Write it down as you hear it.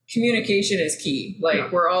communication is key.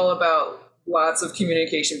 Like we're all about lots of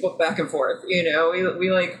communication, both back and forth. You know,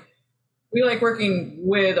 we like working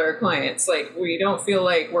with our clients. Like we don't feel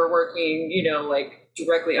like we're working, you know, like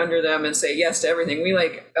directly under them and say yes to everything. We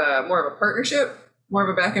like more of a partnership, more of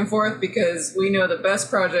a back and forth, because we know the best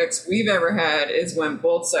projects we've ever had is when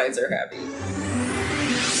both sides are happy.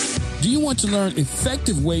 Do you want to learn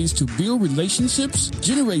effective ways to build relationships,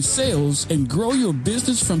 generate sales, and grow your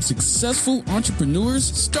business from successful entrepreneurs,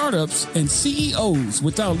 startups, and CEOs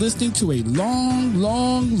without listening to a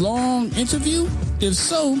long interview? If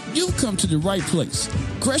so, you've come to the right place.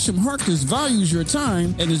 Gresham Harkless values your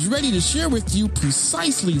time and is ready to share with you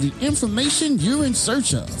precisely the information you're in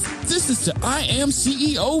search of. This is the I Am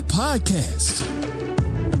CEO podcast.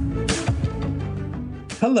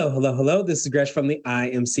 Hello. This is Gresh from the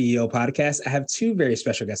I Am CEO podcast. I have two very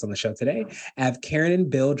special guests on the show today. I have Karen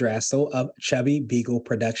and Bill Drastel of Chubby Beagle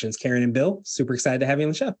Productions. Karen and Bill, super excited to have you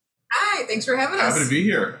on the show. Hi, thanks for having us. Happy to be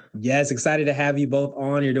here. Yes, excited to have you both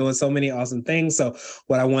on. You're doing so many awesome things. So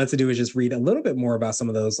what I wanted to do is just read a little bit more about some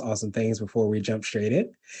of those awesome things before we jump straight in.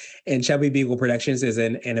 And Chubby Beagle Productions is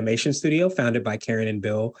an animation studio founded by Karen and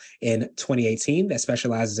Bill in 2018 that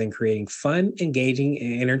specializes in creating fun, engaging,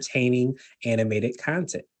 and entertaining animated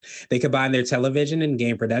content. They combine their television and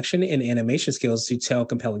game production and animation skills to tell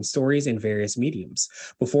compelling stories in various mediums.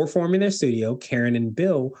 Before forming their studio, Karen and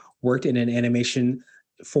Bill worked in an animation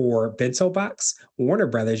for Bento Box, Warner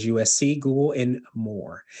Brothers, USC, Google, and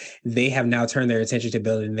more. They have now turned their attention to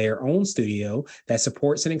building their own studio that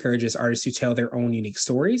supports and encourages artists to tell their own unique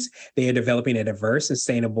stories. They are developing a diverse,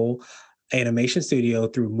 sustainable animation studio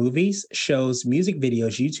through movies, shows, music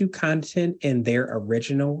videos, YouTube content, and their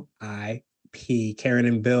original IP. Karen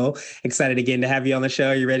and Bill, excited again to have you on the show.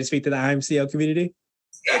 Are you ready to speak to the IMCO community?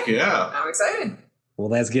 Heck yeah. I'm excited. Well,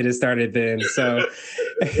 let's get it started then. So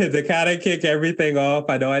to kind of kick everything off,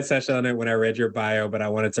 I know I touched on it when I read your bio, but I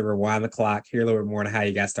wanted to rewind the clock, hear a little bit more on how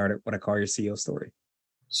you got started, what I call your CEO story.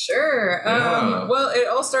 Sure. Well, it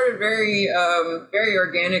all started very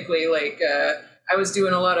organically. Like I was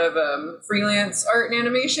doing a lot of freelance art and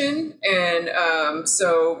animation. And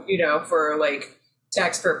so, you know, for like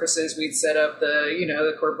tax purposes, we'd set up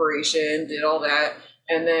the corporation, did all that.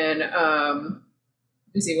 And then,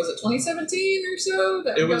 was it 2017 or so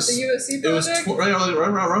that we got the USC project? It was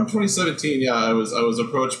around 2017. Yeah, I was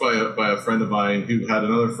approached by a friend of mine who had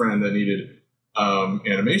another friend that needed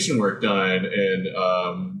animation work done,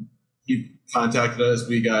 and he contacted us.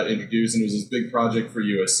 We got introduced, and it was this big project for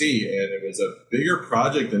USC, and it was a bigger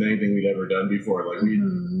project than anything we'd ever done before. Like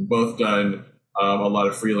we'd both done a lot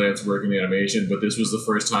of freelance work in animation, but this was the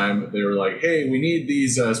first time they were like, "Hey, we need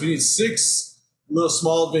these. We need 6 little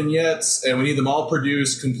small vignettes, and we need them all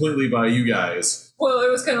produced completely by you guys." Well,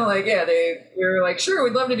 it was kind of like, we were like, sure,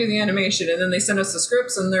 we'd love to do the animation. And then they sent us the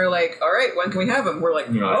scripts, and they're like, all right, when can we have them? We're like,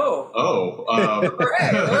 all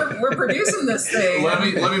right, we're producing this thing. Let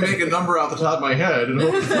me make a number off the top of my head and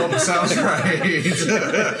hope it sounds right.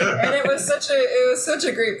 And it was such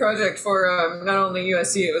a great project for not only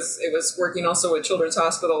USC, it was working also with Children's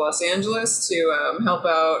Hospital Los Angeles to help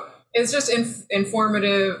out. It's just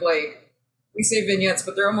informative, like, we say vignettes,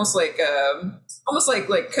 but they're almost like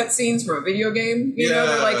cutscenes from a video game. You know,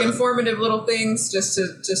 they're like informative little things just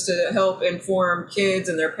to help inform kids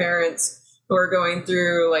and their parents who are going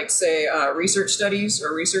through, like, say, research studies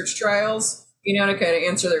or research trials. You know, to kind of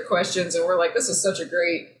answer their questions. And we're like, this is such a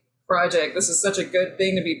great project. This is such a good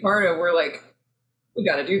thing to be part of. We're like, we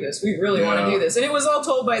got to do this. We really want to do this. And it was all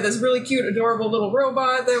told by this really cute, adorable little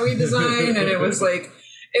robot that we designed, and it was like.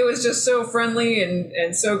 It was just so friendly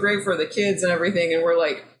and so great for the kids and everything. And we're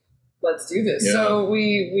like, let's do this. Yeah. So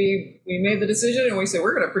we made the decision, and we said,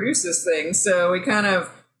 we're going to produce this thing. So we kind of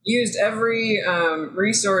used every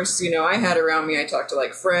resource, I had around me. I talked to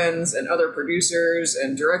like friends and other producers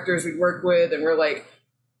and directors we'd worked with. And we're like,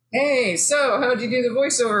 hey, so how'd you do the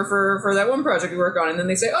voiceover for that one project we work on? And then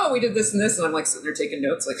they say, oh, we did this and this. And I'm like sitting there taking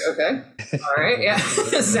notes, like, okay, all right, yeah,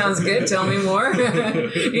 sounds good. Tell me more.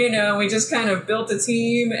 We just kind of built a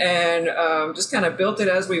team and just kind of built it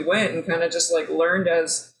as we went, and kind of just like learned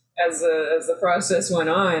as the process went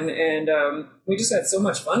on. And we just had so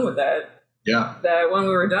much fun with that. Yeah. That when we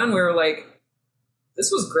were done, we were like, this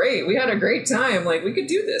was great. We had a great time. Like, we could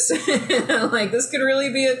do this. Like, this could really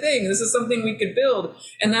be a thing. This is something we could build.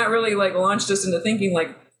 And that really, like, launched us into thinking,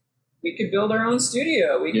 like, we could build our own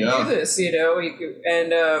studio. We could do this,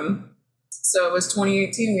 So it was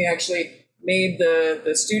 2018. made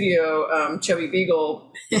the studio Chubby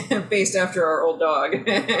Beagle based after our old dog,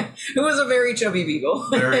 who was a very chubby beagle.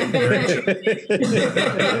 Very, very chubby.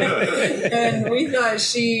 And we thought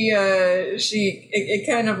it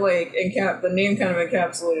kind of like the name kind of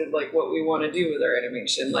encapsulated like what we want to do with our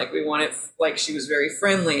animation. Like we want it, like she was very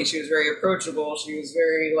friendly, she was very approachable, she was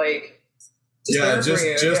very like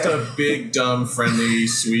just a big, dumb, friendly,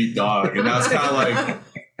 sweet dog, and that's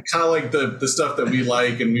kind of like the stuff that we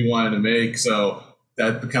like and we wanted to make. So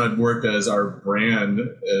that kind of worked as our brand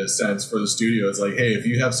sense for the studio. It's like, hey, if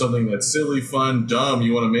you have something that's silly, fun, dumb,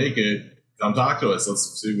 you want to make it, come talk to us.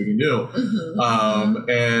 Let's see what we can do.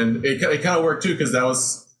 And it kind of worked too, because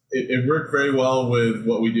it worked very well with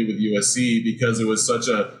what we did with USC, because it was such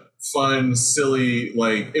a fun, silly,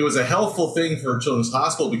 like it was a helpful thing for Children's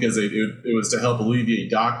Hospital, because it was to help alleviate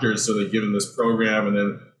doctors. So they give them this program, and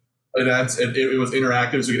then it was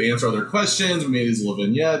interactive, so we could answer all their questions. We made these little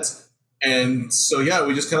vignettes. And so, yeah,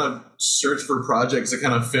 we just kind of searched for projects that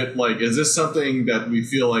kind of fit. Like, is this something that we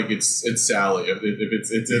feel like it's Sally? If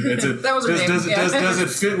that was her name. Does it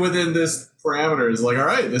fit within this parameters? Like, all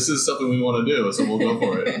right, this is something we want to do, so we'll go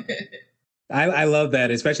for it. I love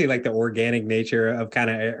that, especially like the organic nature of kind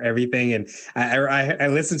of everything. And I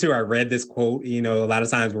listened to, I read this quote, a lot of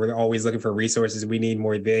times we're always looking for resources. We need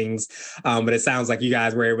more things. But it sounds like you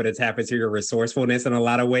guys were able to tap into your resourcefulness in a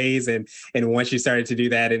lot of ways. And once you started to do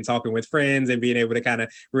that and talking with friends and being able to kind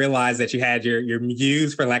of realize that you had your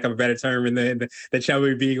muse, for lack of a better term, and the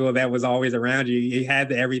chubby beagle that was always around you, you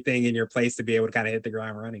had everything in your place to be able to kind of hit the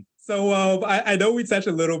ground running. So I know we touched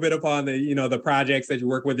a little bit upon the projects that you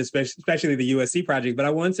work with, especially the USC project, but I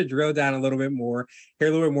wanted to drill down a little bit more, hear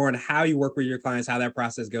a little bit more on how you work with your clients, how that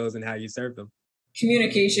process goes, and how you serve them.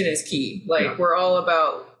 Communication is key. Like we're all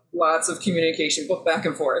about lots of communication, both back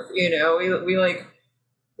and forth. We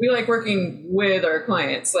like working with our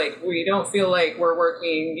clients. Like we don't feel like we're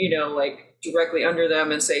working, like directly under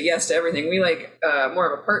them and say yes to everything. We like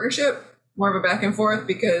more of a partnership, more of a back and forth,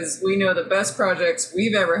 because we know the best projects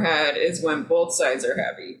we've ever had is when both sides are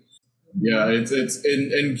happy. Yeah, it's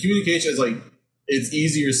and communication is like, it's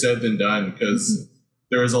easier said than done, because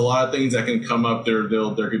there's a lot of things that can come up. There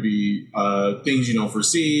could be things you don't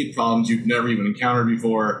foresee, problems you've never even encountered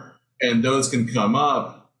before, and those can come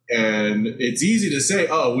up. And it's easy to say,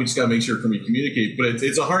 oh, we just got to make sure we communicate, but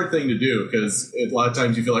it's a hard thing to do, because a lot of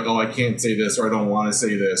times you feel like, oh, I can't say this, or I don't want to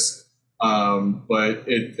say this. But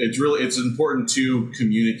it's important to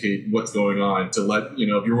communicate what's going on, to let,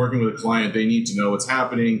 if you're working with a client, they need to know what's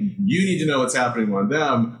happening. You need to know what's happening on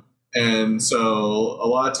them. And so a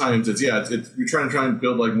lot of times we're trying to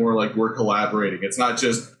build more like we're collaborating. It's not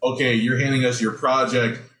just, okay, you're handing us your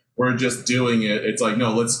project, we're just doing it. It's like,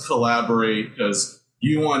 no, let's collaborate, because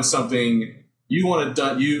you want something, you want it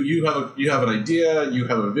done. You have an idea, you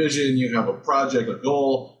have a vision, you have a project, a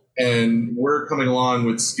goal. And we're coming along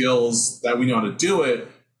with skills that we know how to do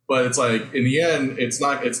it, but it's like in the end,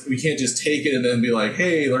 we can't just take it and then be like,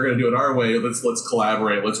 hey, they're going to do it our way. Let's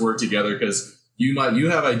collaborate. Let's work together, because you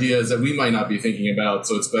have ideas that we might not be thinking about.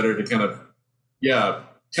 So it's better to kind of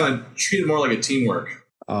treat it more like a teamwork.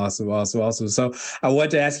 Awesome. So I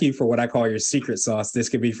want to ask you for what I call your secret sauce. This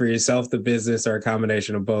could be for yourself, the business, or a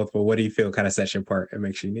combination of both. But what do you feel kind of sets you apart and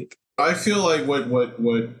makes you unique? I feel like what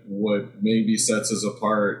maybe sets us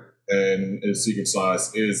apart and is secret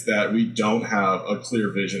sauce is that we don't have a clear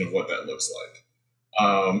vision of what that looks like.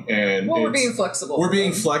 We're being flexible. We're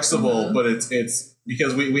being flexible, but it's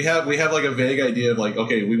because we have like a vague idea of like,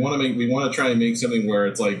 okay, we want to try and make something where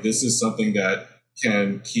it's like, this is something that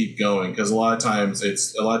can keep going, because a lot of times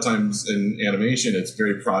in animation it's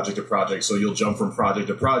very project to project, so you'll jump from project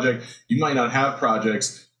to project. You might not have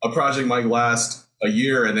projects. A project might last a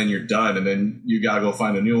year and then you're done, and then you gotta go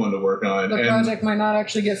find a new one to work on. The project might not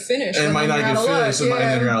actually get finished, and then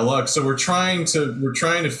you're out of luck. So we're trying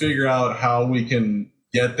to figure out how we can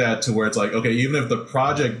get that to where it's like, okay, even if the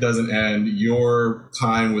project doesn't end, your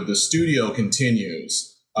time with the studio continues.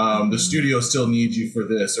 The studio still needs you for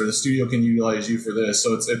this, or the studio can utilize you for this.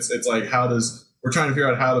 So it's like, we're trying to figure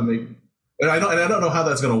out how to make, and I don't know how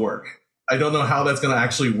that's going to work. I don't know how that's going to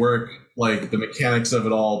actually work, like the mechanics of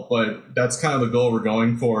it all, but that's kind of the goal we're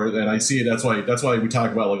going for. And I see it. That's why we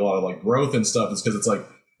talk about like a lot of like growth and stuff, is because it's like,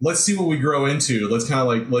 let's see what we grow into. Let's kind of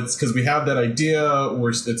like, because we have that idea,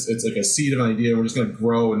 it's like a seed of an idea. We're just going to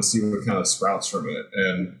grow and see what kind of sprouts from it.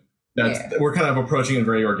 And we're kind of approaching it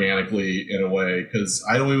very organically in a way, because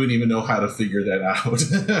I wouldn't even know how to figure that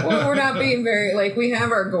out. Well, we're not being very, like, we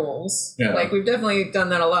have our goals. Yeah. Like, we've definitely done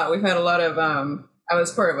that a lot. We've had a lot of, I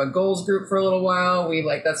was part of a goals group for a little while.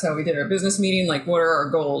 That's how we did our business meeting. Like, what are our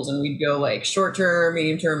goals? And we'd go like short term,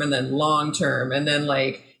 medium term, and then long term. And then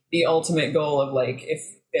like the ultimate goal of like,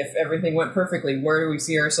 if everything went perfectly, where do we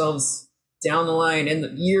see ourselves down the line in the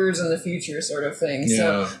years in the future sort of thing.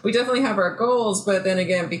 Yeah. So we definitely have our goals, but then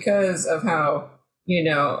again, because of how,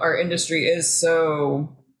 our industry is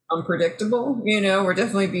so unpredictable, we're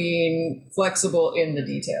definitely being flexible in the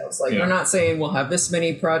details. Like we're not saying we'll have this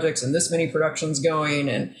many projects and this many productions going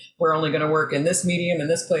and we're only going to work in this medium in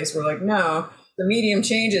this place. We're like, no, the medium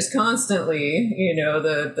changes constantly.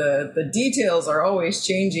 The details are always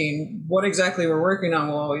changing. What exactly we're working on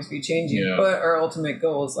will always be changing. But our ultimate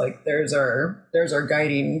goal is like there's our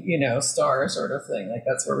guiding, star sort of thing. Like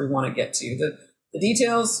that's where we want to get to. The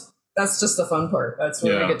details, that's just the fun part. That's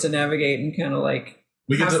where we get to navigate and kind of like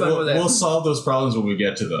we'll solve those problems when we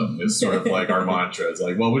get to them. It's sort of like our mantra. It's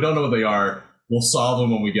like, well, we don't know what they are. We'll solve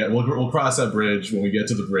them when we'll cross that bridge when we get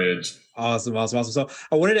to the bridge. Awesome. So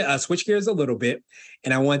I wanted to switch gears a little bit,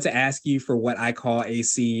 and I want to ask you for what I call a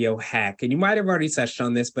CEO hack. And you might have already touched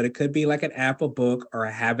on this, but it could be like an app, a book, or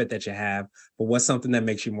a habit that you have. But what's something that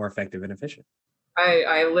makes you more effective and efficient?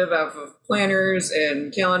 I live off of planners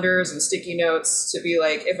and calendars and sticky notes to be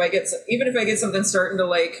like, if I get something starting to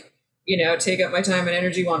like, take up my time and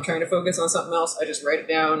energy while I'm trying to focus on something else, I just write it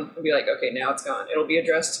down and be like, okay, now it's gone. It'll be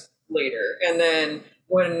addressed later. And then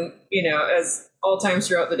when, as all times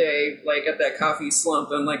throughout the day, like at that coffee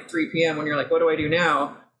slump and like 3 p.m. when you're like, what do I do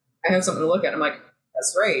now? I have something to look at. I'm like,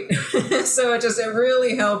 that's right. So it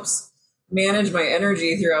really helps manage my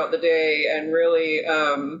energy throughout the day and really,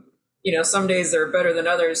 some days they're better than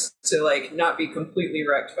others to like not be completely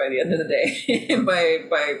wrecked by the end of the day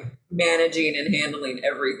by managing and handling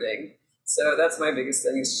everything. So that's my biggest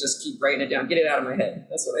thing is just keep writing it down, get it out of my head.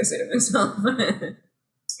 That's what I say to myself.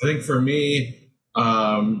 I think for me,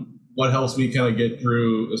 what helps me kind of get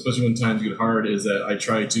through, especially when times get hard, is that I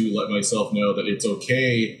try to let myself know that it's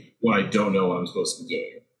okay when I don't know what I'm supposed to be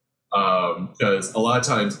doing. Because a lot of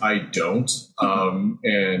times I don't,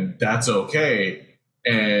 and that's okay.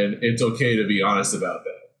 And it's okay to be honest about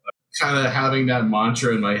that. Kind of having that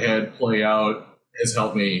mantra in my head play out has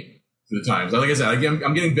helped me through the times. Like I said,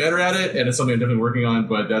 I'm getting better at it, and it's something I'm definitely working on,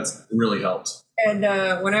 but that's really helped. And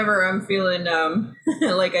whenever I'm feeling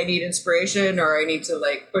like I need inspiration or I need to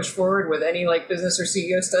like push forward with any like business or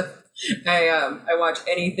CEO stuff, I watch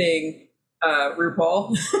anything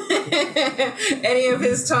RuPaul. Any of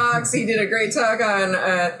his talks. He did a great talk on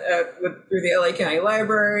through the LA County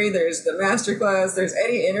Library. There's the masterclass. There's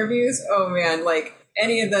any interviews. Oh man, like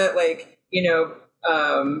any of that, like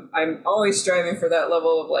I'm always striving for that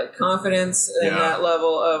level of like confidence and that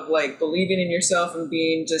level of like believing in yourself and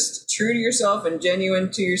being just true to yourself and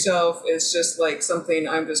genuine to yourself is just like something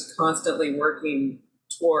I'm just constantly working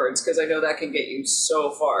towards because I know that can get you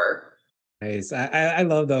so far. Nice. I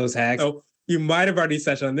love those hacks. Oh, you might have already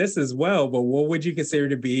touched on this as well, but what would you consider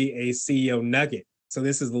to be a CEO nugget? So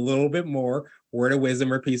this is a little bit more word of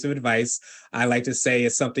wisdom or piece of advice. I like to say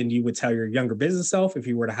it's something you would tell your younger business self if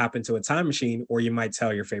you were to hop into a time machine, or you might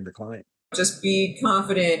tell your favorite client. Just be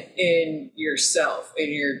confident in yourself,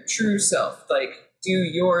 in your true self. Like, do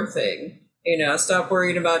your thing. Stop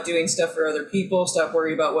worrying about doing stuff for other people. Stop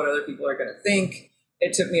worrying about what other people are going to think.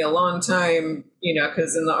 It took me a long time,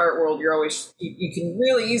 because in the art world, you can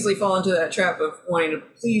really easily fall into that trap of wanting to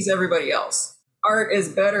please everybody else. Art is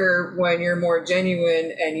better when you're more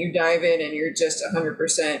genuine and you dive in and you're just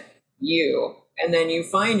 100% you. And then you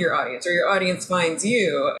find your audience or your audience finds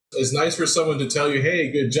you. It's nice for someone to tell you,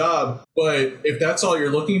 hey, good job. But if that's all you're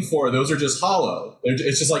looking for, those are just hollow.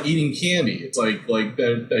 It's just like eating candy. It's like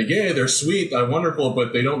they're sweet, they're wonderful,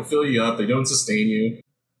 but they don't fill you up. They don't sustain you.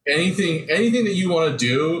 Anything that you want to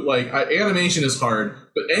do, like animation is hard,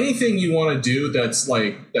 but anything you want to do that's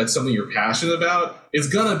something you're passionate about is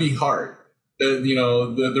going to be hard.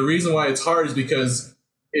 The reason why it's hard is because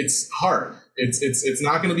it's hard. It's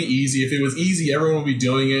not going to be easy. If it was easy, everyone would be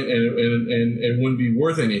doing it, and it wouldn't be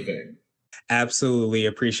worth anything. Absolutely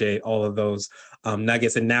appreciate all of those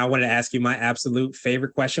nuggets. And now I want to ask you my absolute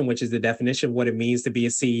favorite question, which is the definition of what it means to be a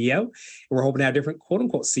CEO. We're hoping to have different quote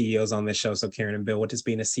unquote CEOs on this show. So Karen and Bill, what does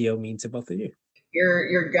being a CEO mean to both of you?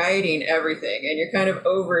 You're guiding everything and you're kind of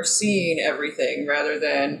overseeing everything rather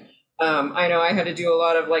than I know I had to do a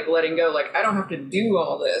lot of like letting go. Like, I don't have to do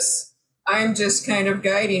all this. I'm just kind of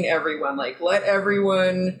guiding everyone. Like, let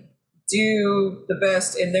everyone do the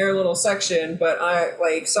best in their little section, but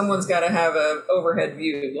someone's got to have a overhead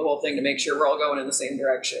view of the whole thing to make sure we're all going in the same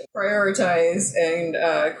direction. Prioritize and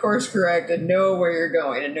course correct and know where you're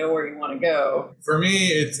going and know where you want to go. For me,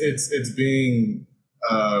 it's being,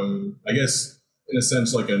 I guess, in a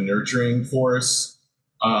sense, like a nurturing force.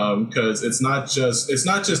 Because it's not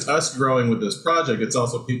just us growing with this project. It's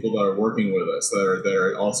also people that are working with us that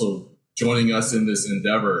are also joining us in this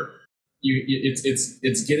endeavor.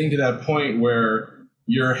 It's getting to that point where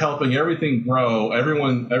you're helping everything grow.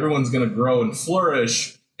 Everyone's going to grow and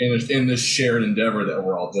flourish in this shared endeavor that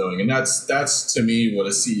we're all doing. And that's to me what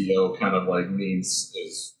a CEO kind of like means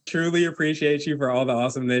is. Truly appreciate you for all the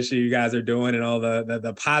awesomeness you guys are doing and all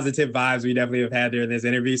the positive vibes we definitely have had during this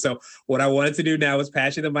interview. So what I wanted to do now is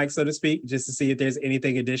pass you the mic, so to speak, just to see if there's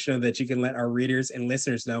anything additional that you can let our readers and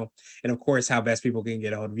listeners know. And of course, how best people can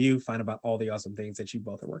get a hold of you, find about all the awesome things that you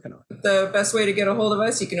both are working on. The best way to get a hold of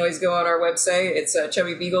us, you can always go on our website. It's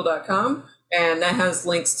chubbybeagle.com. And that has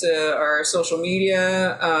links to our social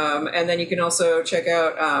media. And then you can also check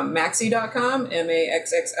out maxxie.com,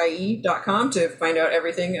 maxxie.com, to find out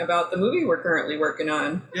everything about the movie we're currently working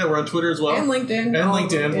on. Yeah, we're on Twitter as well. And LinkedIn.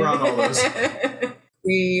 We're on all those.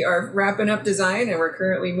 We are wrapping up design, and we're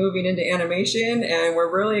currently moving into animation, and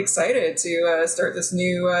we're really excited to start this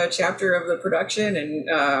new chapter of the production,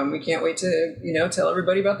 and we can't wait to tell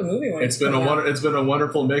everybody about the movie. When it's been a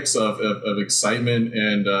wonderful mix of excitement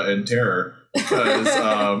and terror. Because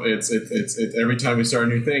it's every time we start a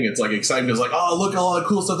new thing, it's like excitement is like, oh, look at all the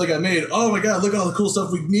cool stuff that got made. Oh my God, look at all the cool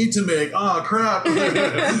stuff we need to make. Oh crap.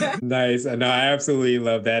 Nice. No, I absolutely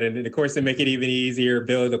love that. And of course, to make it even easier,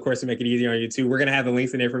 Bill, of course, to make it easier on YouTube, we're going to have the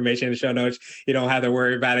links and information in the show notes. You don't have to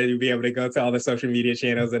worry about it. You'll be able to go to all the social media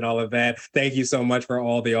channels and all of that. Thank you so much for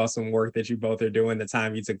all the awesome work that you both are doing, the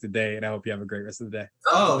time you took today. And I hope you have a great rest of the day.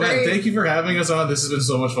 Oh man, thank you for having us on. This has been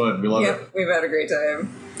so much fun. We love it. We've had a great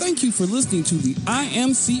time. Thank you for listening to the I Am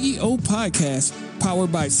CEO podcast,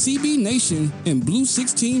 powered by CB Nation and Blue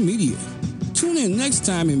 16 Media. Tune in next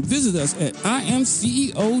time and visit us at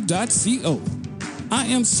imceo.co. I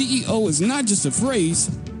Am CEO is not just a phrase,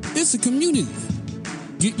 it's a community.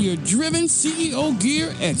 Get your driven CEO gear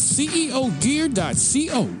at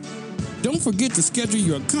ceogear.co. Don't forget to schedule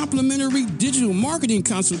your complimentary digital marketing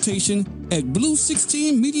consultation at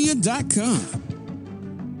blue16media.com.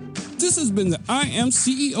 This has been the I Am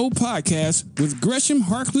CEO podcast with Gresham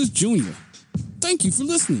Harkless Jr. Thank you for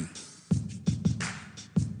listening.